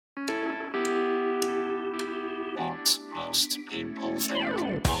most people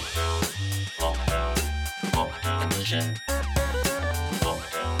think. Lockdown, edition.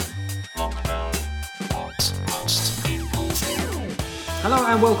 Lockdown, what most people think. Hello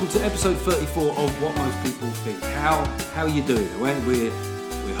and welcome to episode 34 of What Most People Think. How are you doing? We're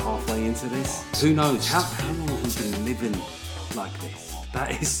halfway into this. Who knows? How long have we been living like this?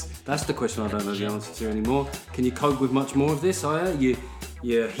 That's the question I don't know the answer to anymore. Can you cope with much more of this?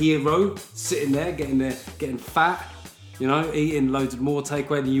 Your hero sitting there getting fat, eating loads more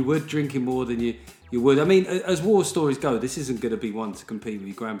takeaway than you would, drinking more than you would. I mean, as war stories go, this isn't going to be one to compete with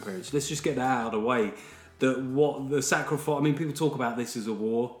your grandparents. Let's just get that out of the way. People talk about this as a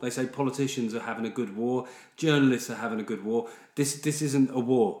war. They say politicians are having a good war, journalists are having a good war. This isn't a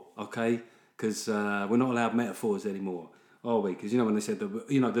war, okay? Because we're not allowed metaphors anymore, are we? Because when they said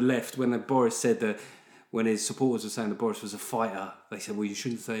the left, when Boris said that, when his supporters were saying that Boris was a fighter, they said, well, you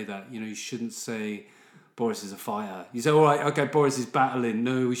shouldn't say that. You shouldn't say Boris is a fighter. You say, all right, okay, Boris is battling.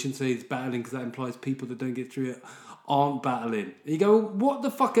 No, we shouldn't say he's battling because that implies people that don't get through it aren't battling. And you go, well, what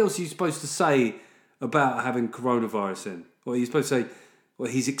the fuck else are you supposed to say about having coronavirus then? Or are you supposed to say, well,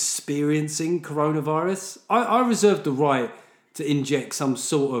 he's experiencing coronavirus? I reserve the right to inject some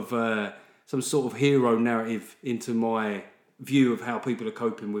sort of hero narrative into my view of how people are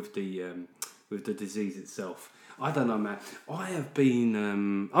coping with the disease itself. I don't know, man.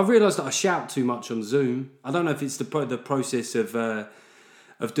 I've realised that I shout too much on Zoom. I don't know if it's the process of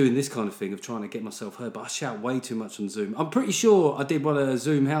doing this kind of thing, of trying to get myself heard, but I shout way too much on Zoom. I'm pretty sure I did one at a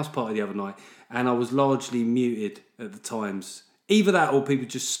Zoom house party the other night, and I was largely muted at the times. Either that or people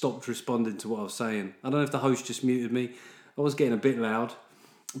just stopped responding to what I was saying. I don't know if the host just muted me. I was getting a bit loud.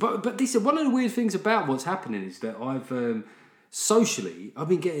 But this one of the weird things about what's happening is that socially, I've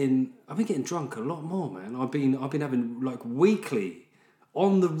been getting drunk a lot more, man. I've been having like weekly,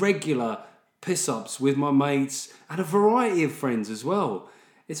 on the regular piss-ups with my mates and a variety of friends as well.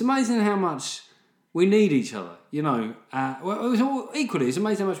 It's amazing how much we need each other, equally, it's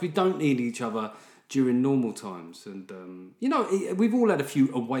amazing how much we don't need each other during normal times. And, we've all had a few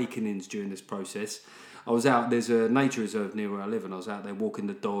awakenings during this process. I was out, there's a nature reserve near where I live, and I was out there walking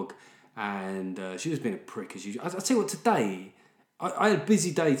the dog, and she was being a prick as usual. I'll tell you what, today, I had a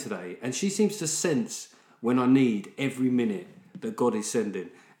busy day today, and she seems to sense when I need every minute that God is sending.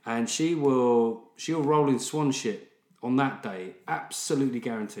 And she'll roll in swan shit on that day, absolutely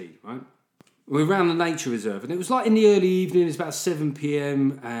guaranteed, right? We were around the nature reserve, and it was like in the early evening, it's about 7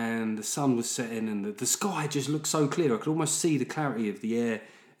 p.m, and the sun was setting, and the sky just looked so clear. I could almost see the clarity of the air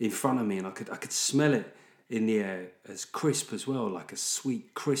in front of me, and I could smell it in the air as crisp as well, like a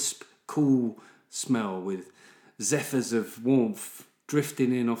sweet, crisp, cool smell with zephyrs of warmth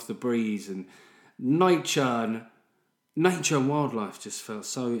drifting in off the breeze, and nature and wildlife just felt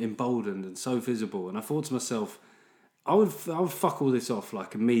so emboldened and so visible. And I thought to myself, I would fuck all this off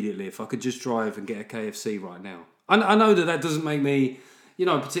like immediately if I could just drive and get a KFC right now. I know that doesn't make me,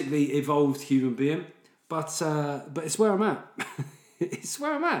 a particularly evolved human being, but it's where I'm at. It's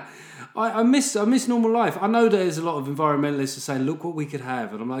where I'm at. I miss normal life. I know there's a lot of environmentalists who say, look what we could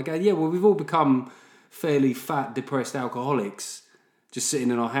have. And I'm like, yeah, well, we've all become fairly fat, depressed alcoholics just sitting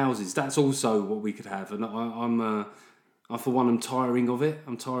in our houses. That's also what we could have. And for one, I'm tiring of it.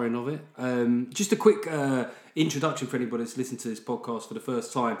 Just a quick introduction for anybody that's listening to this podcast for the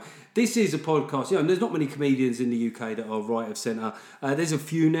first time. This is a podcast, there's not many comedians in the UK that are right of centre. There's a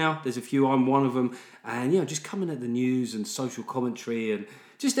few now. I'm one of them. And, just coming at the news and social commentary and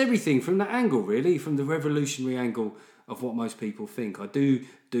just everything from that angle, really, from the revolutionary angle of what most people think. I do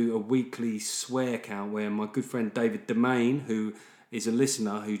a weekly swear count where my good friend David Demain, who is a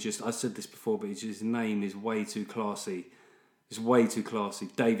listener who I said this before, but his name is way too classy. It's way too classy.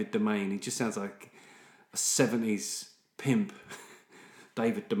 David Demain. He just sounds like a 70s pimp.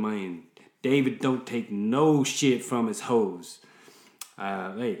 David Demain. David don't take no shit from his hoes.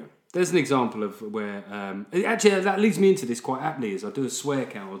 There you go. There's an example of where... actually, that leads me into this quite aptly, as I do a swear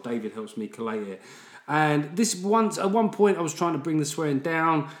count, or David helps me collate it. And at one point, I was trying to bring the swearing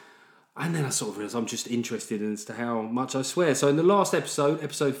down, and then I sort of realised I'm just interested as to how much I swear. So in the last episode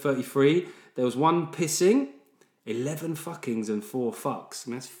 33, there was one pissing, 11 fuckings and 4 fucks.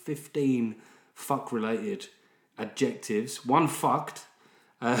 And that's 15 fuck-related adjectives. 1 fucked,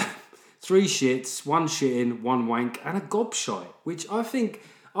 3 shits, 1 shitting, 1 wank, and a gobshite, which I think...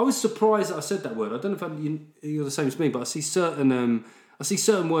 I was surprised that I said that word. I don't know if you're the same as me, but I see certain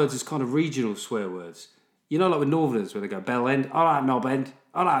words as kind of regional swear words. Like with Northerners, where they go, bell end, all right, knob end,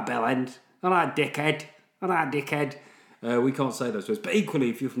 all right, bell end, all right, dickhead, all right, dickhead. We can't say those words. But equally,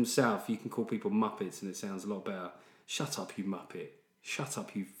 if you're from South, you can call people muppets and it sounds a lot better. Shut up, you muppet. Shut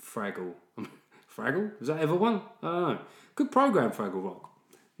up, you Fraggle. Fraggle? Was that ever one? I don't know. Good programme, Fraggle Rock.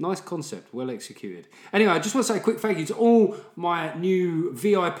 Nice concept, well executed. Anyway, I just want to say a quick thank you to all my new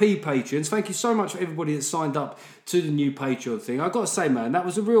VIP patrons. Thank you so much for everybody that signed up to the new Patreon thing. I've got to say, man, that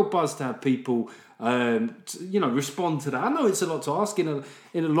was a real buzz to have people, respond to that. I know it's a lot to ask in a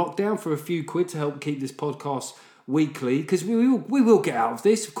lockdown for a few quid to help keep this podcast weekly, because we will get out of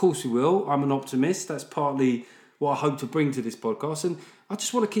this. Of course we will. I'm an optimist. That's partly what I hope to bring to this podcast, and I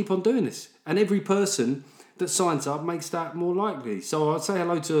just want to keep on doing this. And every person that signs up makes that more likely. So I'd say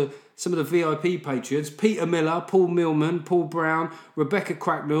hello to some of the VIP patrons: Peter Miller, Paul Millman, Paul Brown, Rebecca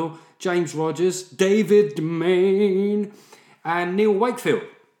Cracknell, James Rogers, David Main, and Neil Wakefield.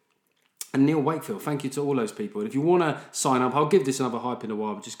 Thank you to all those people. And if you want to sign up, I'll give this another hype in a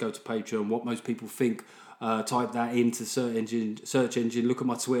while, but just go to Patreon, what most people think, type that into search engine, look at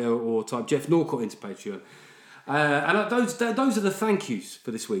my Twitter, or type Jeff Norcott into Patreon. And those are the thank yous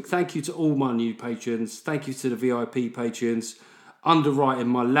for this week. Thank you to all my new patrons. Thank you to the VIP patrons, underwriting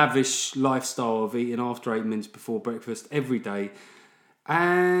my lavish lifestyle of eating after 8 minutes before breakfast every day.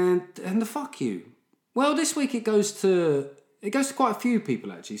 And the fuck you. Well, this week it goes to quite a few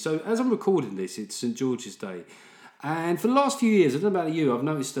people, actually. So as I'm recording this, it's St. George's Day. And for the last few years, I don't know about you, I've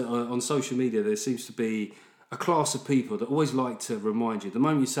noticed that on social media there seems to be a class of people that always like to remind you. The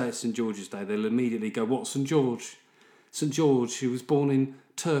moment you say it's St. George's Day, they'll immediately go, what, St. George? St. George, who was born in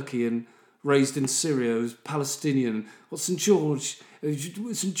Turkey and raised in Syria, who's Palestinian. What, St. George?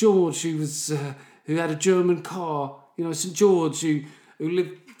 St. George, who had a German car. You know, St. George, who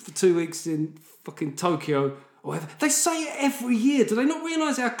lived for 2 weeks in fucking Tokyo. Or whatever. They say it every year. Do they not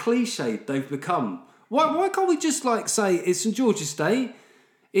realise how cliched they've become? Why can't we just say it's St. George's Day?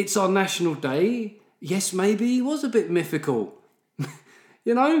 It's our national day. Yes, maybe he was a bit mythical.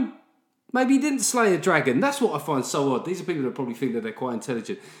 You know? Maybe he didn't slay a dragon. That's what I find so odd. These are people that probably think that they're quite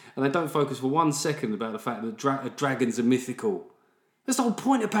intelligent, and they don't focus for 1 second about the fact that dragons are mythical. That's the whole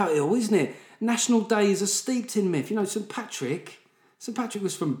point about it all, isn't it? National days are steeped in myth. You know, St. Patrick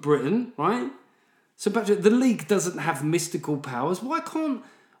was from Britain, right? St. Patrick, the league doesn't have mystical powers. Why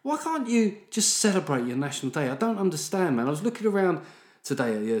can't you just celebrate your national day? I don't understand, man. I was looking around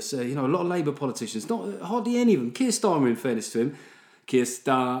today, a lot of Labour politicians, not hardly any of them. Keir Starmer, in fairness to him,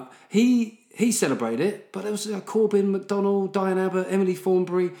 he celebrated it, but there was Corbyn, McDonnell, Diane Abbott, Emily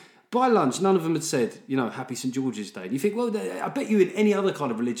Thornberry. By lunch, none of them had said, Happy St. George's Day. And you think, well, I bet you in any other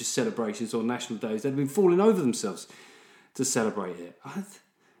kind of religious celebrations or national days, they'd been falling over themselves to celebrate it.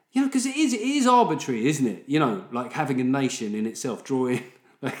 Because it is arbitrary, isn't it? Like having a nation in itself, drawing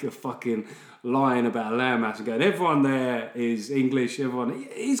like a fucking line about a lamb house and going, everyone there is English, everyone.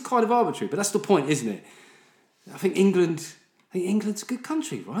 It is kind of arbitrary, but that's the point, isn't it? I think England's a good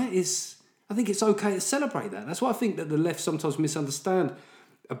country, right? I think it's okay to celebrate that. That's what I think that the left sometimes misunderstand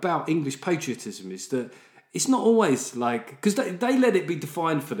about English patriotism, is that it's not always because they let it be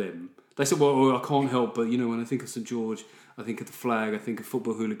defined for them. They said, well, I can't help but, when I think of St. George, I think of the flag, I think of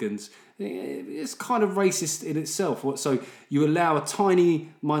football hooligans. It's kind of racist in itself. So you allow a tiny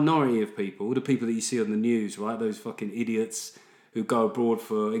minority of people, the people that you see on the news, right? Those fucking idiots who go abroad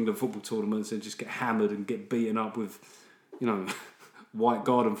for England football tournaments and just get hammered and get beaten up with, white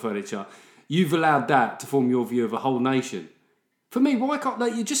garden furniture. You've allowed that to form your view of a whole nation. For me, why can't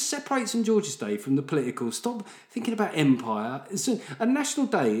you just separate St. George's Day from the political? Stop thinking about empire. A national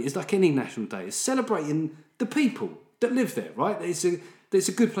day is like any national day. It's celebrating the people that live there, right? It's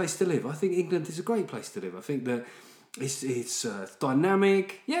a good place to live. I think England is a great place to live. I think that it's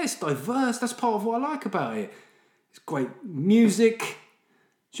dynamic. Yeah, it's diverse. That's part of what I like about it. It's great music.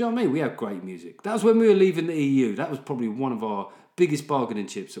 Do you know what I mean? We have great music. That was when we were leaving the EU. That was probably one of our biggest bargaining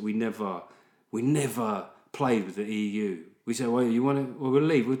chips, that we never played with the EU. We said, well, you want to? Well, we'll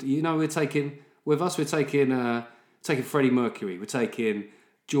leave. We're taking with us. We're taking Freddie Mercury. We're taking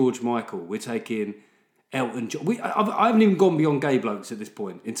George Michael. We're taking Elton John. I haven't even gone beyond gay blokes at this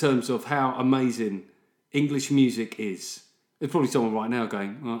point in terms of how amazing English music is. There's probably someone right now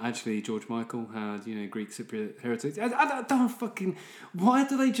going, well, actually, George Michael had, Greek Cypriot heritage. I don't fucking... Why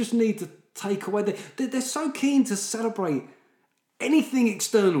do they just need to take away... They're so keen to celebrate anything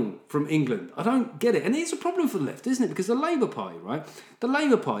external from England. I don't get it. And it's a problem for the left, isn't it? Because the Labour Party, right? The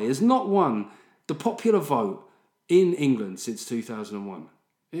Labour Party has not won the popular vote in England since 2001.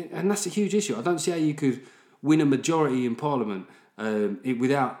 And that's a huge issue. I don't see how you could win a majority in Parliament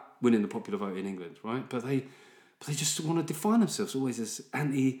without winning the popular vote in England, right? But they just want to define themselves always as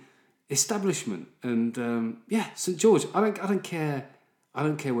anti-establishment. And St. George, I don't care. I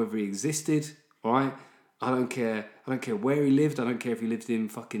don't care whether he existed, all right? I don't care where he lived. I don't care if he lived in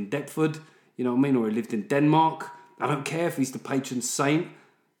fucking Deptford, you know what I mean? Or he lived in Denmark. I don't care if he's the patron saint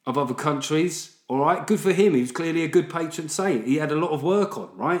of other countries. All right, good for him. He was clearly a good patron saint. He had a lot of work on,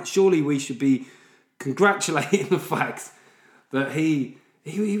 right? Surely we should be congratulating the fact that he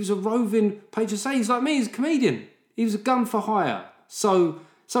was a roving patron saint. He's like me. He's a comedian. He was a gun for hire. So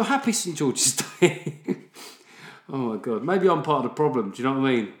happy St George's Day. Oh my God, maybe I'm part of the problem, do you know what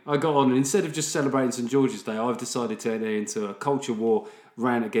I mean? I got on and instead of just celebrating St George's Day, I've decided to enter into a culture war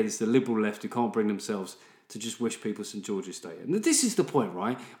rant against the liberal left who can't bring themselves to just wish people St George's Day. And this is the point,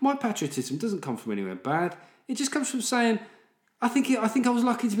 right? My patriotism doesn't come from anywhere bad. It just comes from saying, I think I was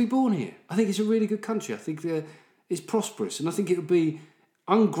lucky to be born here. I think it's a really good country. I think it's prosperous. And I think it would be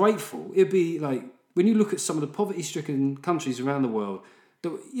ungrateful. It'd be like, when you look at some of the poverty-stricken countries around the world,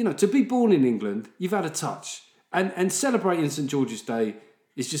 that, you know, to be born in England, you've had a touch. And celebrating St George's Day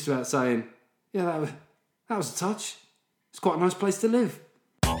is just about saying, yeah, that was a touch. It's quite a nice place to live.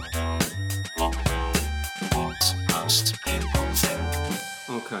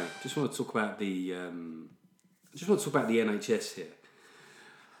 Okay, just want to talk about the NHS here.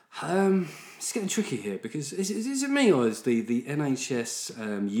 It's getting tricky here because is it me or is the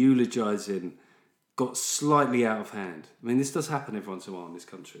NHS eulogising got slightly out of hand? I mean, this does happen every once in a while in this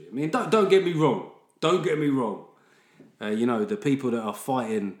country. I mean, don't get me wrong. Don't get me wrong. You know, the people that are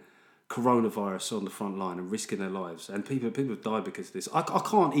fighting coronavirus on the front line and risking their lives, and people have died because of this. I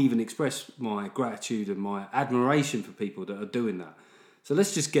can't even express my gratitude and my admiration for people that are doing that. So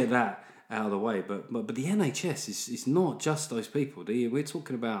let's just get that out of the way. But the NHS is not just those people. We're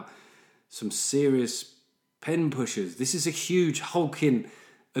talking about some serious pen pushers. This is a huge hulking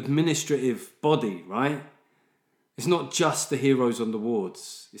administrative body, right? It's not just the heroes on the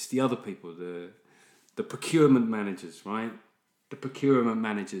wards. It's the other people, the procurement managers, right? The procurement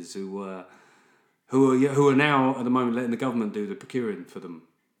managers who are now at the moment letting the government do the procuring for them.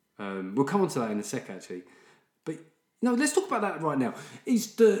 We'll come on to that in a sec, actually. But no, let's talk about that right now.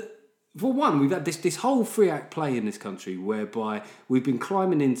 For one, we've had this whole three-act play in this country whereby we've been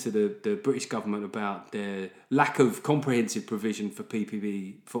climbing into the British government about their lack of comprehensive provision for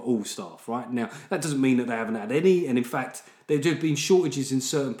PPE for all staff, right? Now, that doesn't mean that they haven't had any, and in fact, there have been shortages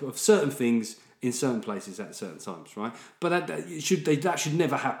of certain things in certain places at certain times, right? But that should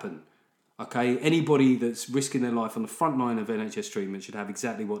never happen, okay? Anybody that's risking their life on the front line of NHS treatment should have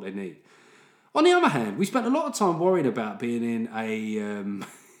exactly what they need. On the other hand, we spent a lot of time worrying about being in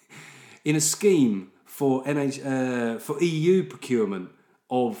a scheme for EU procurement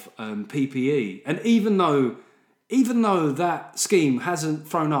of PPE, and even though that scheme hasn't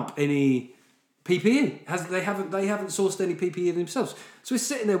thrown up any PPE, they haven't sourced any PPE themselves. So we're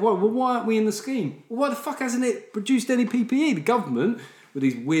sitting there, well, why aren't we in the scheme? Well, why the fuck hasn't it produced any PPE? The government, with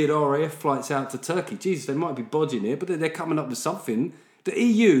these weird RAF flights out to Turkey, Jesus, they might be bodging it, but they're coming up with something. The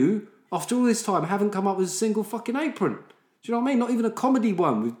EU, after all this time, haven't come up with a single fucking apron. Do you know what I mean? Not even a comedy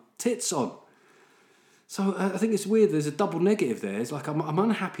one with tits on. So I think it's weird. There's a double negative there. It's like I'm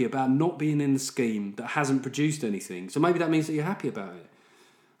unhappy about not being in the scheme that hasn't produced anything. So maybe that means that you're happy about it.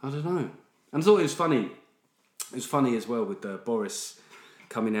 I don't know. And I thought it was funny. It was funny as well with Boris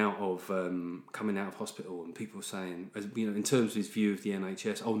coming out of hospital and people saying, you know, in terms of his view of the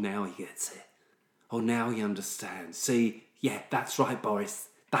NHS, oh, now he gets it. Oh, now he understands. See, yeah, that's right, Boris.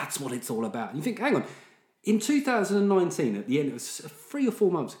 That's what it's all about. And you think, hang on. In 2019, at the end, it was 3 or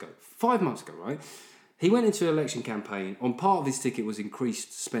 4 months ago, 5 months ago, right? He went into an election campaign. On part of his ticket was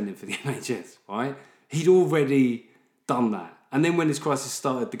increased spending for the NHS, right? He'd already done that. And then when this crisis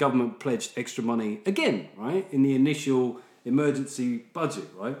started, the government pledged extra money again, right? In the initial emergency budget,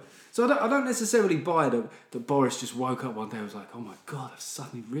 right? So I don't necessarily buy that Boris just woke up one day and was like, oh my God, I've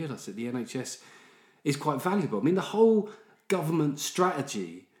suddenly realised that the NHS is quite valuable. I mean, the whole government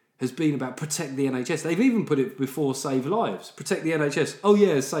strategy has been about protect the NHS. They've even put it before save lives. Protect the NHS. Oh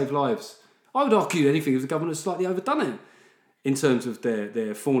yeah, save lives. I would argue anything if the government has slightly overdone it in terms of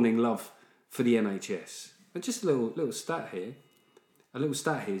their fawning love for the NHS. And just a little stat here. A little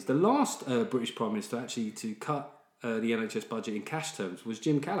stat here is the last British Prime Minister actually to cut the NHS budget in cash terms was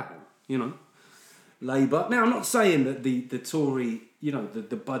Jim Callaghan, you know, Labour. Now, I'm not saying that the Tory, you know,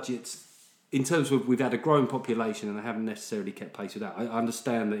 the budgets, in terms of we've had a growing population and they haven't necessarily kept pace with that. I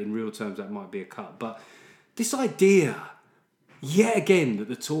understand that in real terms that might be a cut. But this idea, yet again, that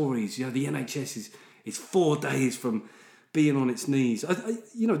the Tories, you know, the NHS is 4 days from being on its knees.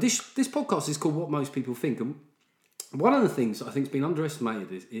 You know, this podcast is called What Most People Think. And one of the things that I think has been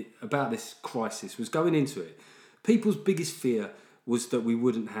underestimated about this crisis was going into it. People's biggest fear was that we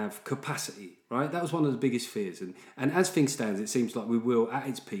wouldn't have capacity, right? That was one of the biggest fears. And as things stand, it seems like we will, at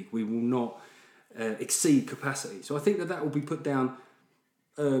its peak, we will not exceed capacity. So I think that will be put down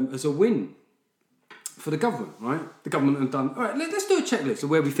as a win for the government, right? The government have done... All right, let's do a checklist of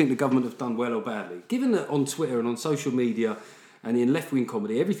where we think the government have done well or badly. Given that on Twitter and on social media and in left-wing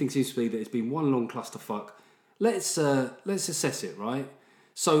comedy, everything seems to be that it's been one long clusterfuck, let's assess it, right?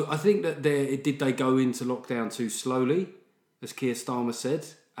 So I think that did they go into lockdown too slowly, as Keir Starmer said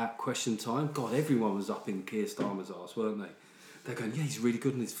at question time? God, everyone was up in Keir Starmer's arse, weren't they? They're going, yeah, he's really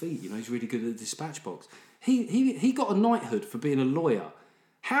good on his feet, he's really good at the dispatch box. He got a knighthood for being a lawyer.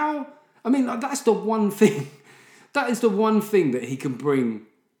 How? I mean, that's the one thing. That is the one thing that he can bring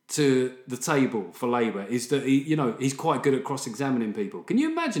to the table for Labour, is that he's quite good at cross-examining people. Can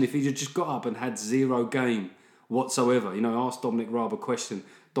you imagine if he had just got up and had zero game whatsoever? Asked Dominic Raab a question,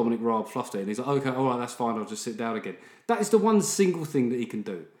 Dominic Raab fluffed it, and he's like, okay, all right, that's fine, I'll just sit down again. That is the one single thing that he can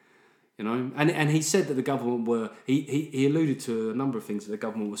do. And he said that the government were... He alluded to a number of things that the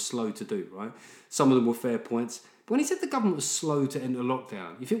government was slow to do, right? Some of them were fair points. But when he said the government was slow to enter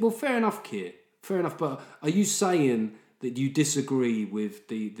lockdown, you think, well, fair enough, Keir. Fair enough, but are you saying that you disagree with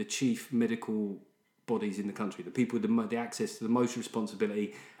the chief medical bodies in the country, the people with the access to the most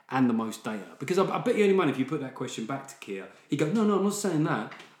responsibility and the most data? Because I bet you any money if you put that question back to Keir, he'd go, no, I'm not saying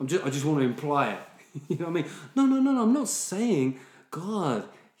that. I just want to imply it. You know what I mean? No, I'm not saying... God...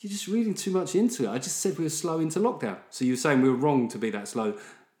 You're just reading too much into it. I just said we were slow into lockdown. So you're saying we were wrong to be that slow?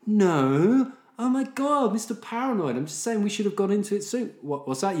 No. Oh my God, Mr. Paranoid. I'm just saying we should have gone into it soon.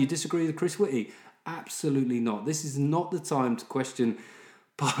 What's that? You disagree with Chris Whitty? Absolutely not. This is not the time to question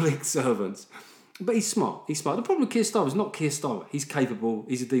public servants. But he's smart. The problem with Keir Starmer is not Keir Starmer. He's capable.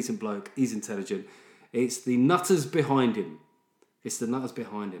 He's a decent bloke. He's intelligent. It's the nutters behind him.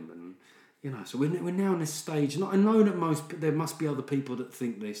 And... so we're now in this stage, and I know that there must be other people that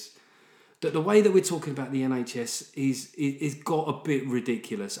think this, that the way that we're talking about the NHS is got a bit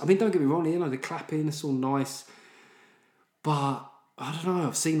ridiculous. I mean, don't get me wrong, the clapping, it's all nice, but I don't know,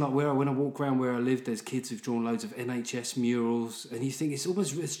 I've seen when I walk around where I live, there's kids who've drawn loads of NHS murals, and you think it's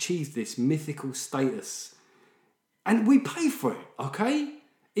almost achieved this mythical status. And we pay for it, okay?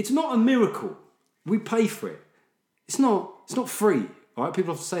 It's not a miracle. We pay for it. It's not free. All right,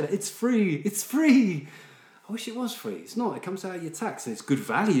 people have to say that. It's free. I wish it was free. It's not. It comes out of your tax and it's good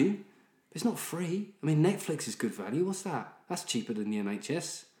value. But it's not free. I mean, Netflix is good value. What's that? That's cheaper than the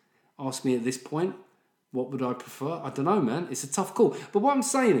NHS. Ask me at this point, what would I prefer? I don't know, man. It's a tough call. But what I'm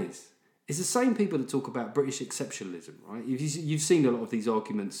saying is, it's the same people that talk about British exceptionalism, right? You've seen a lot of these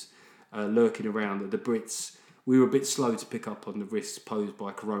arguments lurking around that the Brits, we were a bit slow to pick up on the risks posed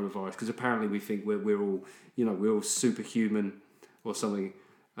by coronavirus because apparently we think we're all superhuman or something.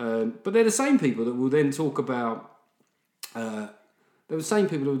 But they're the same people that will then talk about... they're the same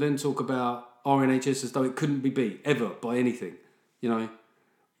people that will then talk about our NHS as though it couldn't be beat, ever, by anything.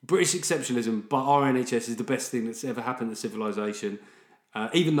 British exceptionalism, but our NHS is the best thing that's ever happened to civilization.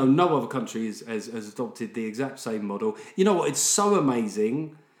 Even though no other country has adopted the exact same model. You know what? It's so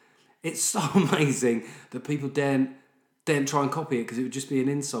amazing. It's so amazing that people daren't try and copy it because it would just be an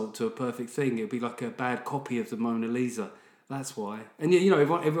insult to a perfect thing. It would be like a bad copy of the Mona Lisa. That's why. And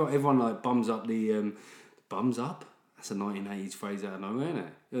everyone like bums up the bums up. That's a 1980s phrase out of nowhere, isn't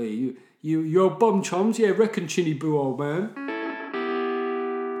it? Hey, you're bum chums. Yeah, reckon chinny boo, old man.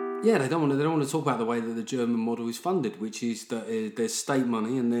 Yeah, they don't want to talk about the way that the German model is funded, which is that there's state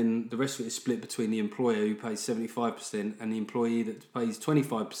money and then the rest of it is split between the employer who pays 75% and the employee that pays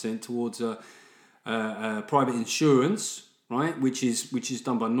 25% towards a private insurance, right? Which is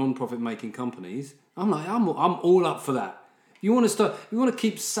done by non-profit making companies. I'm all up for that. You want to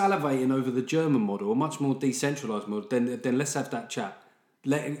keep salivating over the German model, a much more decentralised model, then let's have that chat.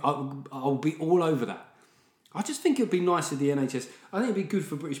 I'll be all over that. I just think it would be nice if the NHS... I think it would be good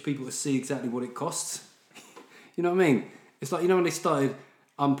for British people to see exactly what it costs. You know what I mean? It's like, when they started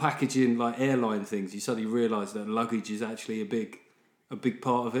unpackaging like airline things, you suddenly realise that luggage is actually a big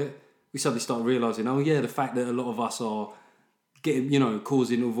part of it. We suddenly start realising, the fact that a lot of us are getting,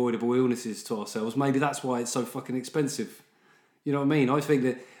 causing avoidable illnesses to ourselves, maybe that's why it's so fucking expensive. You know what I mean? I think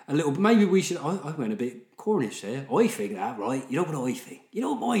that maybe we should... I went a bit Cornish there. I think that, right? You know what I think? You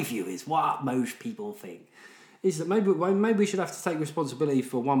know what my view is? What most people think is that maybe we should have to take responsibility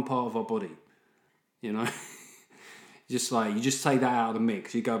for one part of our body. You just take that out of the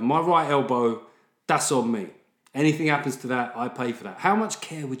mix. You go, my right elbow, that's on me. Anything happens to that, I pay for that. How much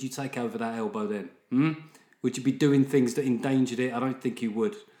care would you take over that elbow then? Would you be doing things that endangered it? I don't think you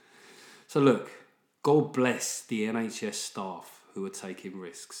would. So look, God bless the NHS staff who are taking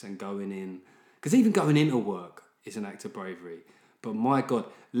risks and going in. Because even going into work is an act of bravery. But my God,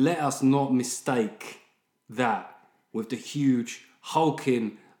 let us not mistake that with the huge,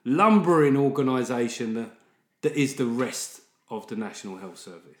 hulking, lumbering organisation that is the rest of the National Health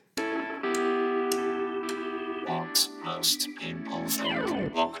Service. What most people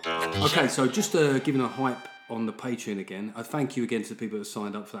think lockdown. Okay, so just giving a hype on the Patreon again. I thank you again to the people that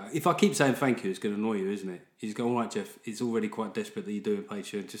signed up for that. If I keep saying thank you, it's going to annoy you, isn't it? You go, all right, Jeff, it's already quite desperate that you're doing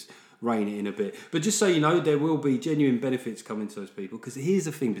Patreon. Just rein it in a bit. But just so you know, there will be genuine benefits coming to those people. Because here's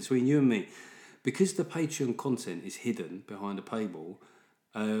the thing between you and me. Because the Patreon content is hidden behind a paywall,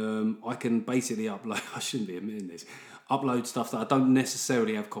 I can basically upload, I shouldn't be admitting this, upload stuff that I don't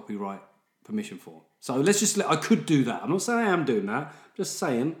necessarily have copyright permission for. So I could do that. I'm not saying I am doing that. I'm just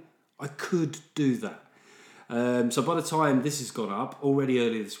saying I could do that. So by the time this has gone up, already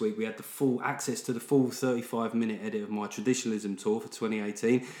earlier this week, we had the full access to the full 35-minute edit of my Traditionalism tour for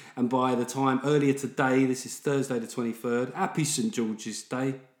 2018. And by the time earlier today, this is Thursday the 23rd, happy St. George's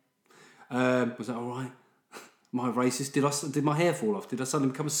Day. Was that all right? Am I racist? Did my hair fall off? Did I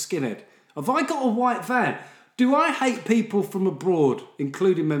suddenly become a skinhead? Have I got a white van? Do I hate people from abroad,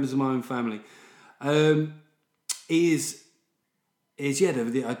 including members of my own family? I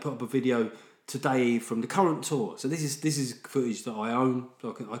put up a video today from the current tour. So this is footage that I own.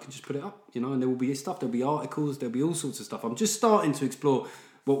 So I can just put it up, and there will be stuff. There'll be articles. There'll be all sorts of stuff. I'm just starting to explore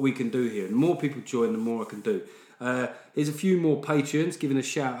what we can do here. And the more people join, the more I can do. There's a few more Patreons giving a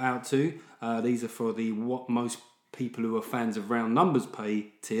shout out to. These are for the what most people who are fans of round numbers pay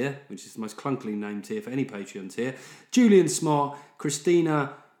tier, which is the most clunkily named tier for any Patreon tier. Julian Smart,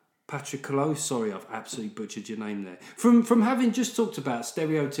 Christina Patriotism. Sorry, I've absolutely butchered your name there. From having just talked about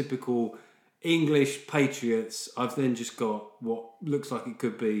stereotypical English patriots, I've then just got what looks like it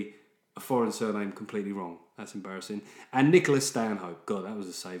could be a foreign surname completely wrong. That's embarrassing. And Nicholas Stanhope. God, that was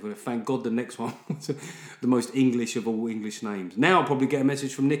a save. Well, thank God the next one was the most English of all English names. Now I'll probably get a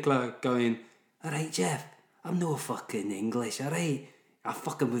message from Nicola going, all right, Jeff, I'm no fucking English, all right? I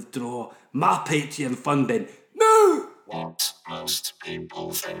fucking withdraw my Patreon funding. No! What most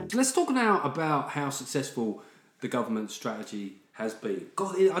people think. Let's talk now about how successful the government's strategy has been.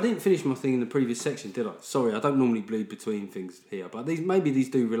 God, I didn't finish my thing in the previous section, did I? Sorry, I don't normally bleed between things here, but maybe these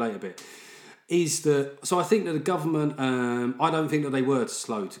do relate a bit. So I think that the government, I don't think that they were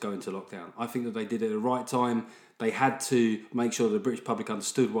slow to go into lockdown. I think that they did it at the right time. They had to make sure the British public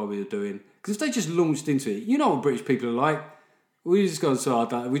understood what we were doing. Because if they just launched into it, you know what British people are like. We just gone so hard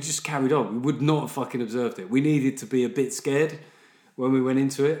that we just carried on. We would not have fucking observed it. We needed to be a bit scared when we went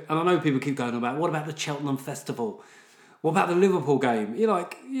into it. And I know people keep going about, what about the Cheltenham Festival? What about the Liverpool game? You're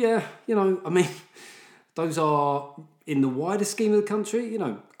like, yeah, I mean, those are, in the wider scheme of the country,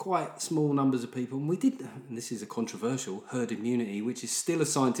 quite small numbers of people. And we did, and this is a controversial, herd immunity, which is still a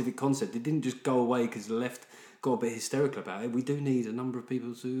scientific concept. It didn't just go away because the left got a bit hysterical about it. We do need a number of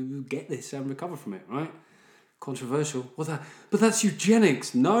people to get this and recover from it, right? Controversial. But that's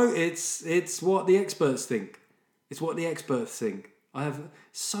eugenics. No, it's what the experts think. It's what the experts think.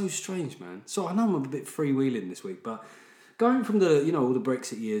 So strange, man. So I know I'm a bit freewheeling this week, but going from the, all the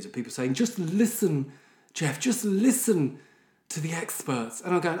Brexit years of people saying, just listen, Jeff, just listen to the experts.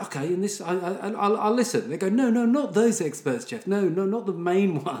 And I'm going, okay, and this, I'll listen. They go, no, not those experts, Jeff. No, not the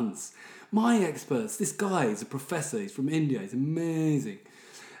main ones. My experts. This guy is a professor. He's from India. He's amazing.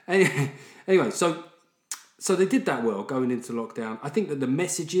 Anyway, so they did that well going into lockdown. I think that the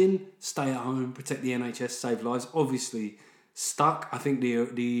messaging, stay at home, protect the NHS, save lives, obviously stuck. I think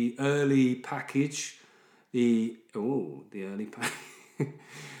the early package, the early package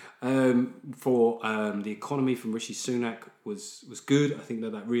for the economy from Rishi Sunak was good. I think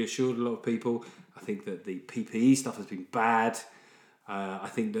that reassured a lot of people. I think that the PPE stuff has been bad. I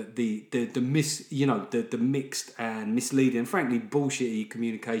think that the mixed and misleading, and frankly bullshitty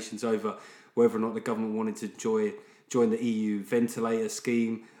communications over whether or not the government wanted to join the EU ventilator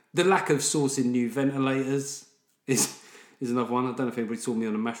scheme. The lack of sourcing new ventilators is another one. I don't know if anybody saw me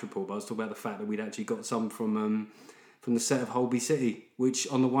on a MASH report, but I was talking about the fact that we'd actually got some from the set of Holby City, which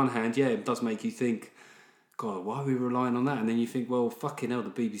on the one hand, yeah, it does make you think, God, why are we relying on that? And then you think, well, fucking hell, the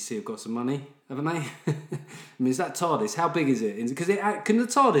BBC have got some money, haven't they? I mean, is that TARDIS? How big is it? Because can the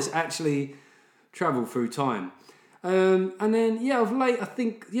TARDIS actually travel through time? And then, yeah, of late, I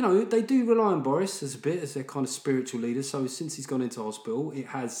think, they do rely on Boris as their kind of spiritual leader. So since he's gone into hospital, it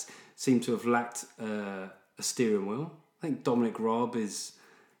has seemed to have lacked a steering wheel. I think Dominic Raab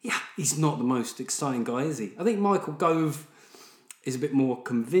he's not the most exciting guy, is he? I think Michael Gove is a bit more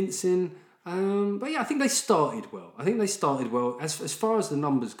convincing. But yeah, I think they started well. As far as the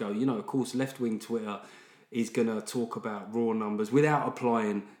numbers go, of course, left-wing Twitter is going to talk about raw numbers without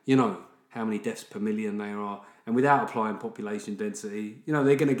applying, how many deaths per million there are, and without applying population density. They're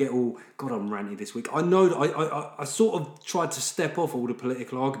going to get all, God, I'm ranty this week. I know that I sort of tried to step off all the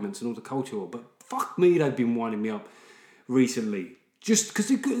political arguments and all the cultural, but fuck me, they've been winding me up recently. Just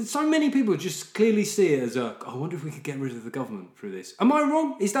because so many people just clearly see it as I wonder if we could get rid of the government through this. Am I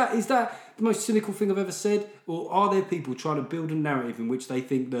wrong? Is that the most cynical thing I've ever said? Or are there people trying to build a narrative in which they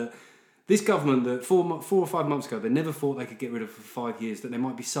think that this government that 4 or 5 months ago, they never thought they could get rid of for 5 years, that there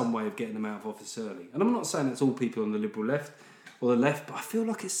might be some way of getting them out of office early? And I'm not saying that's all people on the liberal left or the left, but I feel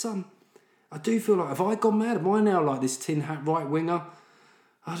like it's some. I do feel like, have I gone mad? Am I now like this tin hat right winger?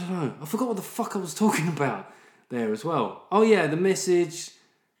 I don't know. I forgot what the fuck I was talking about there as well. Oh yeah, the message,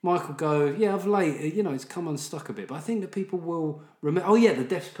 Michael Gove, yeah, of late, it's come unstuck a bit, but I think that people will remember. Oh yeah, the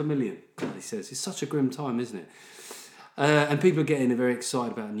deaths per million, he says. It's such a grim time, isn't it? And people are getting very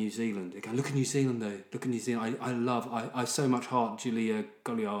excited about New Zealand. They go, look at New Zealand though, look at New Zealand. I so much heart Julia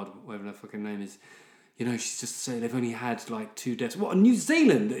Gilliard, whatever her fucking name is. She's just saying they've only had like 2 deaths. What, New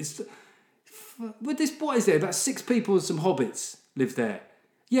Zealand? With this, what is there? About 6 people and some hobbits live there.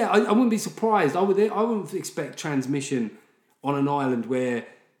 Yeah, I wouldn't be surprised. I wouldn't expect transmission on an island where,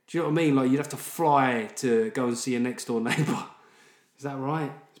 do you know what I mean? Like, you'd have to fly to go and see your next door neighbour. Is that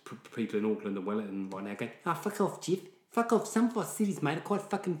right? People in Auckland and Wellington right now going, fuck off, Jeff. Fuck off. Some of our cities, mate, are quite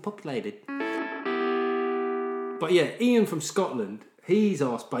fucking populated. But yeah, Ian from Scotland, he's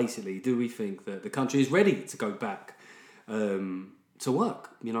asked basically, do we think that the country is ready to go back to work?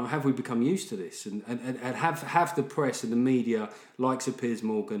 Have we become used to this? And have the press and the media, like Sir Piers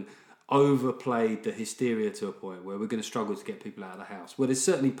Morgan, overplayed the hysteria to a point where we're going to struggle to get people out of the house? Well, there's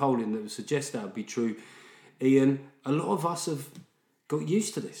certainly polling that would suggest that would be true, Ian. A lot of us have got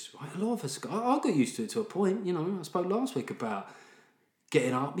used to this, right? A lot of us, I got used to it to a point. I spoke last week about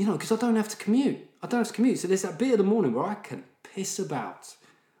getting up, because I don't have to commute. So there's that bit of the morning where I can piss about.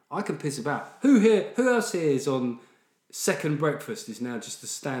 Who else here is on second breakfast is now just a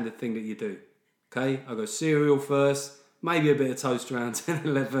standard thing that you do? Okay, I go cereal first, maybe a bit of toast around 10,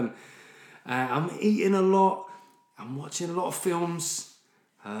 11. I'm eating a lot. I'm watching a lot of films.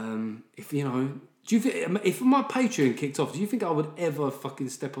 Do you think if my Patreon kicked off, do you think I would ever fucking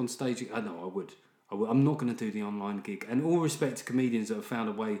step on stage? I know I would. I'm not going to do the online gig. And all respect to comedians that have found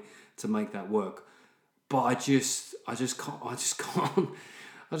a way to make that work, but I just can't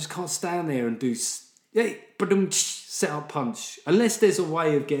stand there and do set up punch unless there's a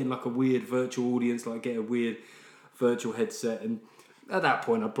way of getting like a weird virtual audience, like get a weird virtual headset. And at that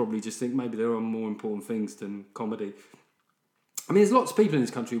point, I'd probably just think maybe there are more important things than comedy. I mean, there's lots of people in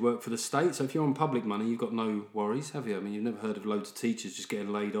this country who work for the state, so if you're on public money, you've got no worries, have you? I mean, you've never heard of loads of teachers just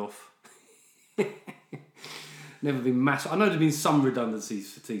getting laid off. Never been mass. I know there's been some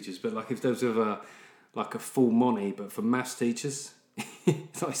redundancies for teachers, but like if there was a full money, but for maths teachers,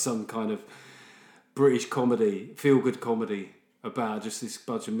 it's like some kind of British comedy, feel-good comedy about just this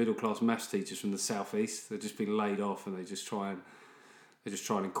bunch of middle-class maths teachers from the southeast. They've just been laid off, and they just try and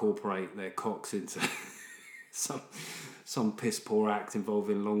incorporate their cocks into some piss poor act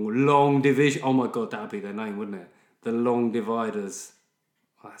involving long division. Oh my god, that'd be their name, wouldn't it? The Long Dividers.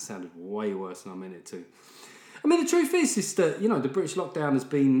 Oh, that sounded way worse than I meant it to. I mean, the truth is that the British lockdown has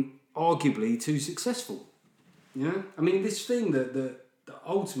been arguably too successful. I mean, this thing that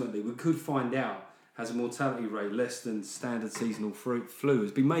ultimately we could find out has a mortality rate less than standard seasonal flu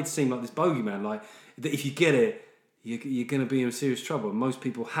has been made to seem like this bogeyman, like that if you get it, you're going to be in serious trouble. Most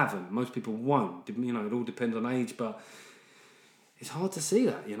people haven't. Most people won't. It all depends on age, but it's hard to see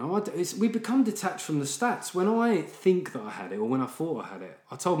that. We become detached from the stats. When I think that I had it, or when I thought I had it,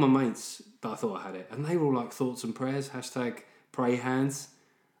 I told my mates that I thought I had it, and they were all like thoughts and prayers, #pray hands.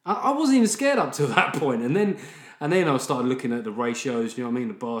 I wasn't even scared up to that point, and then I started looking at the ratios.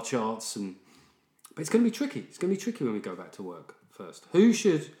 The bar charts, but it's going to be tricky. It's going to be tricky when we go back to work first. Who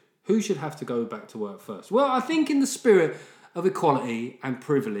should have to go back to work first? Well, I think in the spirit of equality and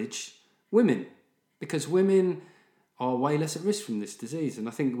privilege, women, because women are way less at risk from this disease, and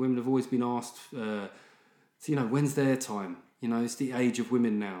I think women have always been asked, when's their time? It's the age of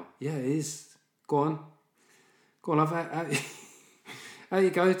women now. Yeah, it is. Go on. How you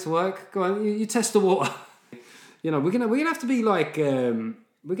go to work? Go on, you test the water. We're gonna have to be like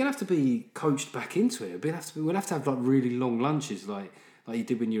we're gonna have to be coached back into it. We'll have to have like really long lunches, like you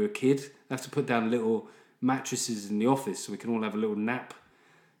did when you were a kid. We have to put down little mattresses in the office so we can all have a little nap.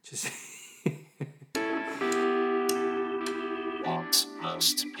 Just. What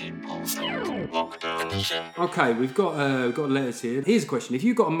most people think lockdown is in. Okay, we've got letters here. Here's a question: if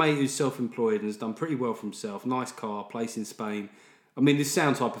you've got a mate who's self-employed and has done pretty well for himself, nice car, place in Spain. I mean, this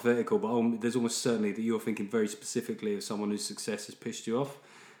sounds hypothetical, but there's almost certainly that you're thinking very specifically of someone whose success has pissed you off.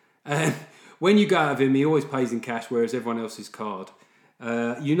 When you go out of him, he always pays in cash, whereas everyone else's card.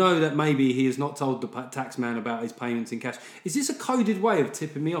 That maybe he has not told the tax man about his payments in cash. Is this a coded way of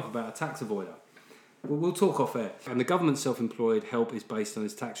tipping me off about a tax avoider? We'll talk off air. And the government self-employed help is based on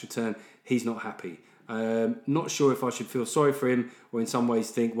his tax return. He's not happy. Not sure if I should feel sorry for him or in some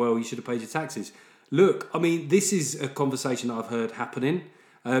ways think, well, you should have paid your taxes. Look, I mean, this is a conversation that I've heard happening.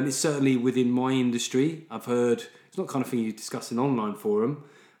 It's certainly within my industry. I've heard, it's not the kind of thing you discuss in an online forum,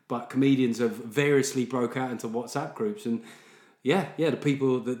 but comedians have variously broke out into WhatsApp groups. And yeah, the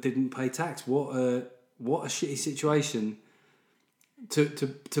people that didn't pay tax, what a shitty situation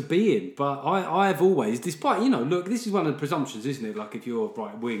to be in. But I've always, despite, look, this is one of the presumptions, isn't it? Like if you're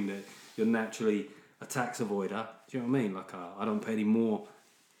right wing, that you're naturally a tax avoider. Do you know what I mean? Like I don't pay any more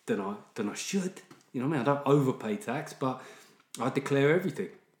than I should. You know what I mean? I don't overpay tax, but I declare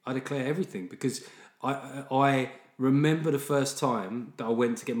everything because I remember the first time that I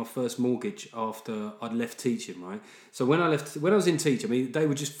went to get my first mortgage after I'd left teaching, right? So when I was in teaching, I mean, they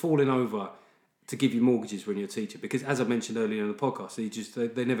were just falling over to give you mortgages when you're a teacher because, as I mentioned earlier in the podcast,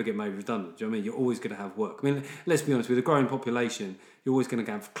 they never get made redundant. Do you know what I mean? You're always going to have work. I mean, let's be honest, with a growing population, you're always going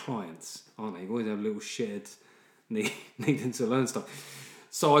to have clients, aren't they? You always have little sheds needing to learn stuff.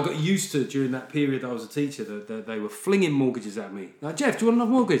 So I got used to, during that period that I was a teacher, that they were flinging mortgages at me. Like, Jeff, do you want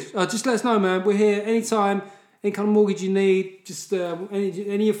another mortgage? Just let us know, man. We're here anytime. Any kind of mortgage you need. Just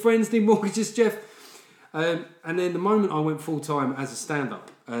any of your friends need mortgages, Jeff? And then the moment I went full time as a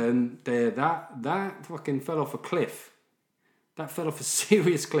stand-up, that fucking fell off a cliff. That fell off a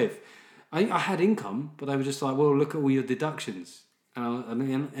serious cliff. I had income, but they were just like, well, look at all your deductions.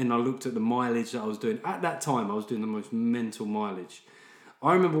 And I looked at the mileage that I was doing. At that time, I was doing the most mental mileage.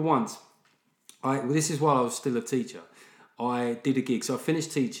 I remember once, this is while I was still a teacher, I did a gig. So I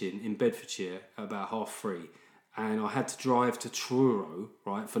finished teaching in Bedfordshire at about 3:30, and I had to drive to Truro,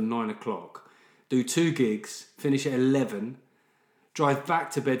 right, for 9 o'clock, do 2 gigs, finish at 11, drive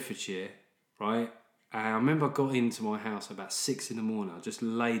back to Bedfordshire, right, and I remember I got into my house about 6 in the morning. I just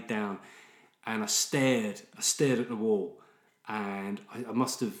laid down and I stared at the wall, and I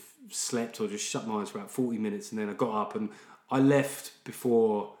must have slept or just shut my eyes for about 40 minutes, and then I got up and I left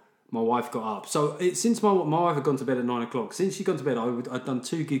before my wife got up. So since my wife had gone to bed at 9 o'clock, since she'd gone to bed, I'd done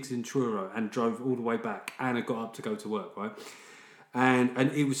 2 gigs in Truro and drove all the way back, and I got up to go to work, right? And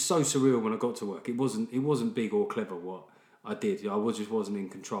it was so surreal when I got to work. It wasn't big or clever what I did. I just wasn't in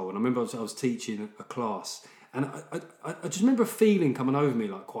control. And I remember I was teaching a class, and I just remember a feeling coming over me,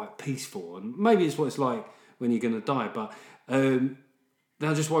 like quite peaceful. And maybe it's what it's like when you're going to die, but then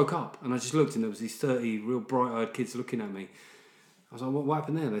I just woke up and I just looked, and there was these 30 real bright-eyed kids looking at me. I was like, what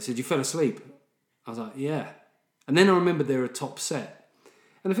happened there? They said, you fell asleep. I was like, yeah. And then I remembered they were a top set.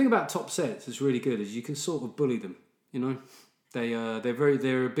 And the thing about top sets that's really good is you can sort of bully them, you know?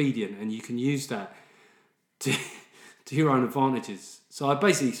 They're obedient, and you can use that to your own advantages. So I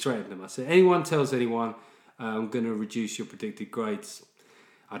basically threatened them. I said, anyone tells anyone, I'm going to reduce your predicted grades.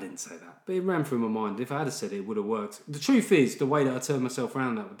 I didn't say that, but it ran through my mind. If I had said it, it would have worked. The truth is, the way that I turned myself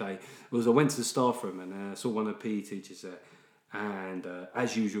around that day was I went to the staff room and saw one of the PE teachers there, and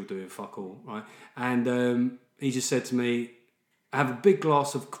as usual doing fuck all, right? And he just said to me, have a big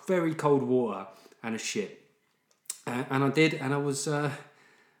glass of very cold water and a shit. And I did, and I was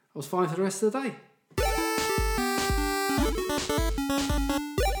fine for the rest of the day.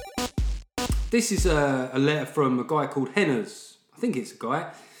 This is a letter from a guy called Henners. I think it's a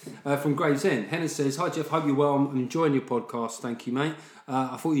guy from Gravesend. Henners says, hi Jeff, hope you're well. I'm enjoying your podcast. Thank you, mate.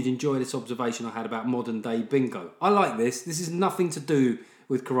 I thought you'd enjoy this observation I had about modern day bingo. I like this. This is nothing to do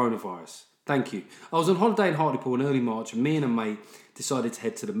with coronavirus. Thank you. I was on holiday in Hartlepool in early March, and me and a mate decided to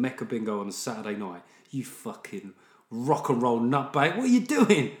head to the Mecca bingo on a Saturday night. You fucking rock and roll nutbag. What are you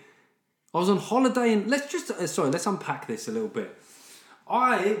doing? I was on holiday in... Let's unpack this a little bit.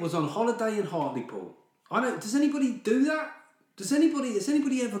 I was on holiday in Hartlepool. Does anybody do that? Has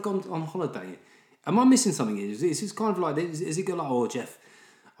anybody ever gone on holiday? Am I missing something here? Is it kind of like... Is it like, oh, Jeff,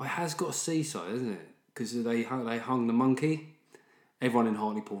 it has got a seaside, isn't it? Because they hung the monkey. Everyone in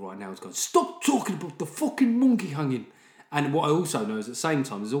Hartlepool right now is going, stop talking about the fucking monkey hanging. And what I also know is at the same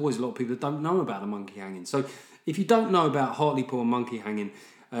time, there's always a lot of people that don't know about the monkey hanging. So if you don't know about Hartlepool and monkey hanging,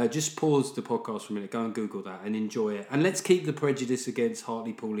 just pause the podcast for a minute, go and Google that and enjoy it. And let's keep the prejudice against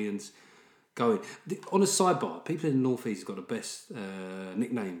Hartlepoolians going. On a sidebar, people in the North East have got the best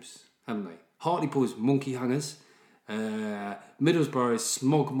nicknames, haven't they? Hartlepool is monkey hangers. Middlesbrough is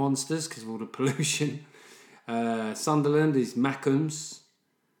smog monsters because of all the pollution. Sunderland is Mackhams.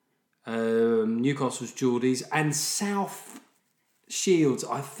 Newcastle's Geordies. And South Shields,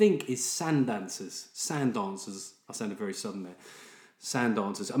 I think, is Sand Dancers. Sand Dancers. I sounded very southern there. Sand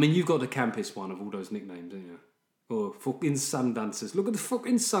Dancers. I mean, you've got the campest one of all those nicknames, haven't you? Oh, fucking Sun Dancers. Look at the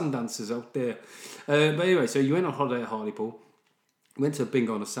fucking Sun Dancers out there. But anyway, so you went on holiday at Hartlepool. Went to a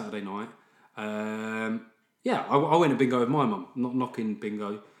bingo on a Saturday night. I went to bingo with my mum, not knocking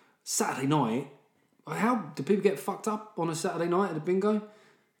bingo. Saturday night, how do people get fucked up on a Saturday night at a bingo? You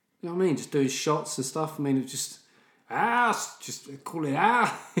know what I mean? Just doing shots and stuff. I mean, it's just house, just call it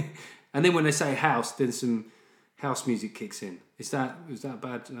house. And then when they say house, then some house music kicks in. Was that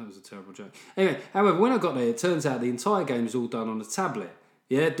bad? That was a terrible joke. Anyway, however, when I got there, it turns out the entire game is all done on a tablet.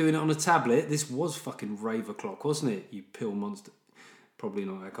 Yeah, doing it on a tablet. This was fucking rave o'clock, wasn't it? You pill monster. Probably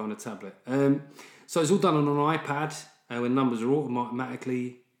not that kind of tablet. So it's all done on an iPad, when numbers are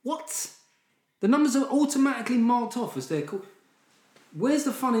automatically... What? The numbers are automatically marked off as they're called. Where's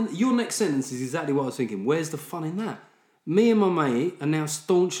the fun in... Your next sentence is exactly what I was thinking. Where's the fun in that? Me and my mate are now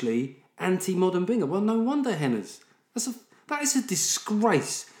staunchly anti-modern bingo. Well, no wonder, Henners. That is a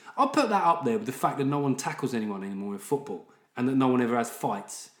disgrace. I'll put that up there with the fact that no one tackles anyone anymore in football and that no one ever has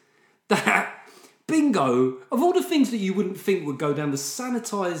fights. That bingo, of all the things that you wouldn't think would go down the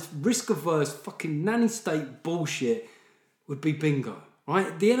sanitised, risk-averse, fucking nanny state bullshit, would be bingo,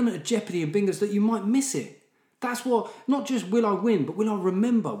 right? The element of jeopardy in bingo is that you might miss it. That's what, not just will I win, but will I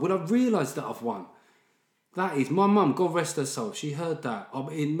remember? Will I realise that I've won? That is, my mum, God rest her soul, she heard that.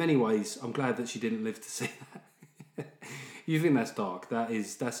 In many ways, I'm glad that she didn't live to see that. You think that's dark?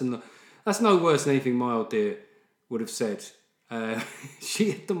 That's no worse than anything my old dear would have said.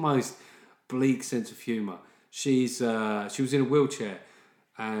 She had the most bleak sense of humour. She was in a wheelchair,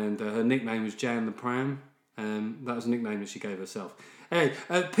 and her nickname was Jan the Pram. That was a nickname that she gave herself. Anyway,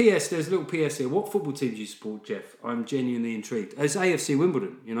 P.S. There's a little P.S. here. What football team do you support, Jeff? I'm genuinely intrigued. It's AFC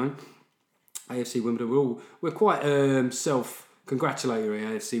Wimbledon, you know. AFC Wimbledon. We're quite self-congratulatory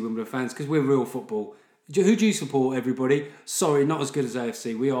AFC Wimbledon fans because we're real football. Who do you support, everybody? Sorry, not as good as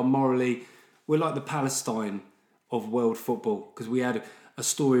AFC. We're like the Palestine of world football because we had a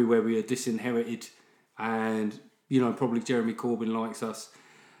story where we are disinherited and, you know, probably Jeremy Corbyn likes us.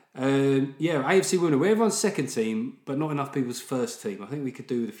 AFC Wimbledon. We're everyone's second team, but not enough people's first team. I think we could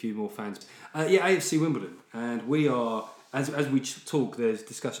do with a few more fans. AFC Wimbledon. And we are, as we talk, there's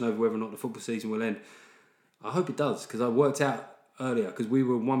discussion over whether or not the football season will end. I hope it does, because I worked out earlier, because we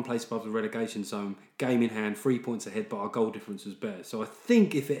were one place above the relegation zone, game in hand, 3 points ahead, but our goal difference was better. So I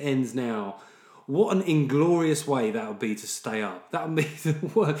think if it ends now, what an inglorious way that would be to stay up. That would be the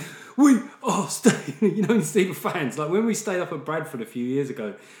word. We are staying. You know, you see the fans. Like when we stayed up at Bradford a few years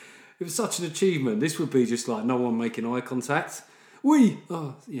ago, it was such an achievement. This would be just like no one making eye contact. Should we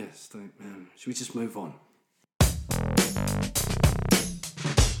just move on?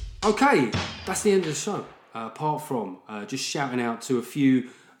 Okay, that's the end of the show. Apart from just shouting out to a few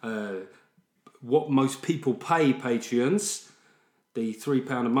what most people pay Patreons, the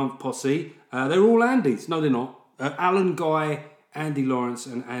 £3 a month posse. They're all Andys. No, they're not. Alan Guy, Andy Lawrence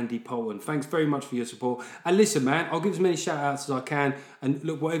and Andy Polton. Thanks very much for your support. And listen, man, I'll give as many shout-outs as I can. And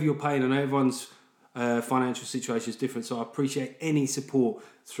look, whatever you're paying, I know everyone's financial situation is different, so I appreciate any support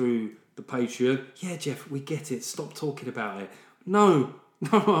through the Patreon. Yeah, Jeff, we get it. Stop talking about it. No,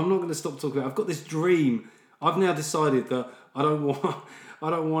 I'm not going to stop talking about it. I've got this dream. I've now decided that I don't want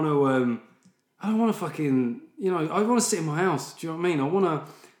to fucking, you know, I want to sit in my house. Do you know what I mean? I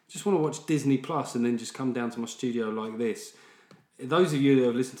just want to watch Disney Plus and then just come down to my studio like this. Those of you that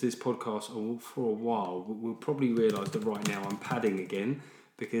have listened to this podcast for a while will probably realise that right now I'm padding again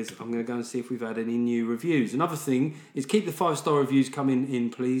because I'm going to go and see if we've had any new reviews. Another thing is keep the 5-star reviews coming in,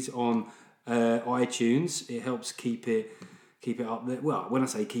 please, on iTunes. It helps keep it up there. Well, when I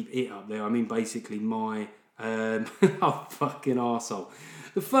say keep it up there, I mean basically my fucking arsehole.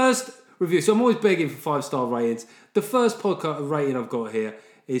 The first review, so I'm always begging for 5-star ratings. The first podcast rating I've got here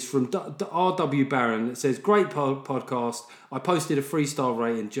is from R.W. Barron. It says, great podcast. I posted a 3-star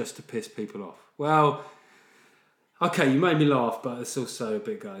rating just to piss people off. Well, okay, you made me laugh, but it's also a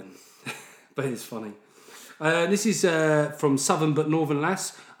bit going. But it's funny. This is from Southern but Northern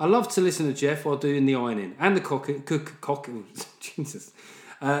Lass. I love to listen to Jeff while doing the ironing and the Jesus,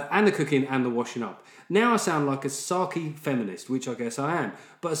 and the cooking and the washing up. Now I sound like a sarky feminist, which I guess I am,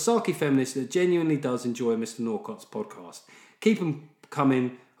 but a sarky feminist that genuinely does enjoy Mr. Norcott's podcast. Keep them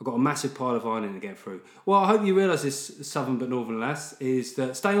coming. I've got a massive pile of ironing to get through. Well, I hope you realise this, Southern but Northern Lass, is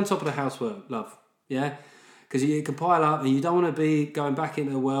that stay on top of the housework, love. Yeah? Because it can pile up and you don't want to be going back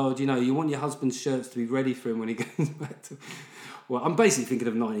into the world. You know, you want your husband's shirts to be ready for him when he goes back to... Well, I'm basically thinking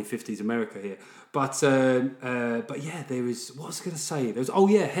of 1950s America here. But yeah, there is... What was I going to say?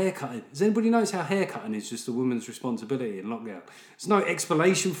 Haircutting. Does anybody notice how haircutting is just a woman's responsibility in lockdown? There's no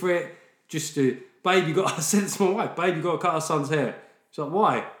explanation for it. Just to... Babe, you got... I said to my wife, babe, you got to cut our son's hair. She's like,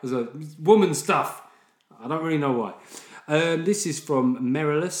 why? It's a woman stuff. I don't really know why. This is from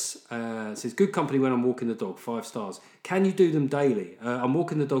Merilus. It says, good company when I'm walking the dog, 5 stars. Can you do them daily? I'm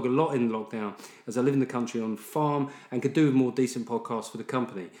walking the dog a lot in lockdown as I live in the country on a farm and could do with more decent podcasts for the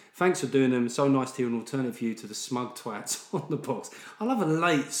company. Thanks for doing them. So nice to hear an alternative view to the smug twats on the box. I love a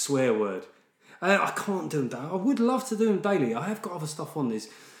late swear word. I can't do them daily. I would love to do them daily. I have got other stuff on this.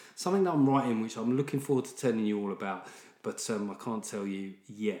 Something that I'm writing, which I'm looking forward to telling you all about. But I can't tell you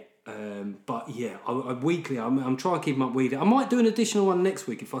yet. But yeah, weekly. I'm trying to keep them up weekly. I might do an additional one next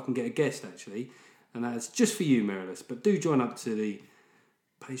week if I can get a guest, actually. And that's just for you, Merilus. But do join up to the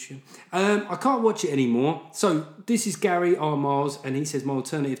Patreon. I can't watch it anymore. So this is Gary R. Miles, and he says, my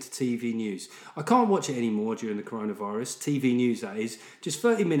alternative to TV news. I can't watch it anymore during the coronavirus. TV news, that is. Just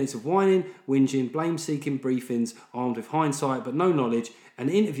 30 minutes of whining, whinging, blame-seeking briefings armed with hindsight but no knowledge, and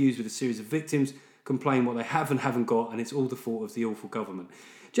interviews with a series of victims complain what they have and haven't got, and it's all the fault of the awful government.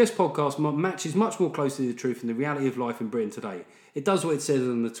 Jeff's podcast matches much more closely to the truth and the reality of life in Britain today. It does what it says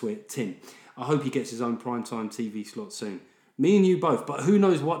on the tin. I hope he gets his own primetime TV slot soon. Me and you both, but who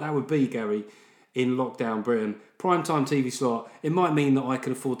knows what that would be, Gary, in lockdown Britain. Primetime TV slot, it might mean that I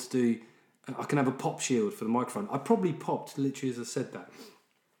can afford to do, I can have a pop shield for the microphone. I probably popped literally as I said that.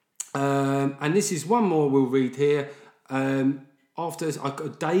 And this is one more we'll read here. Dave,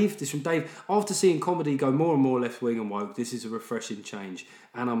 this from Dave. After seeing comedy go more and more left wing and woke, this is a refreshing change,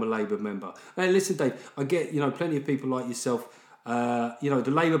 and I'm a Labour member. Hey, listen, Dave, I get plenty of people like yourself. The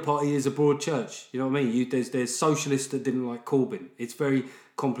Labour Party is a broad church. You know what I mean? There's socialists that didn't like Corbyn. It's a very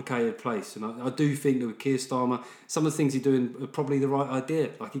complicated place, and I do think that with Keir Starmer, some of the things he's doing are probably the right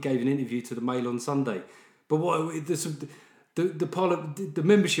idea. Like he gave an interview to the Mail on Sunday, but what the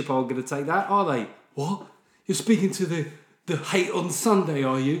membership aren't going to take that, are they? What? You're speaking to the hate on Sunday,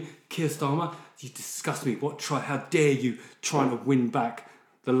 are you, Keir Starmer? You disgust me. How dare you trying to win back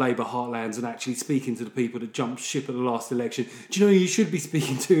the Labour heartlands and actually speaking to the people that jumped ship at the last election? Do you know who you should be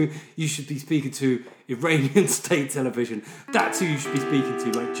speaking to? You should be speaking to Iranian state television. That's who you should be speaking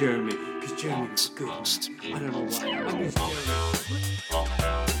to, like Jeremy. Because Jeremy was good. I don't know why.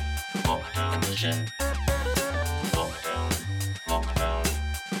 I miss Jeremy.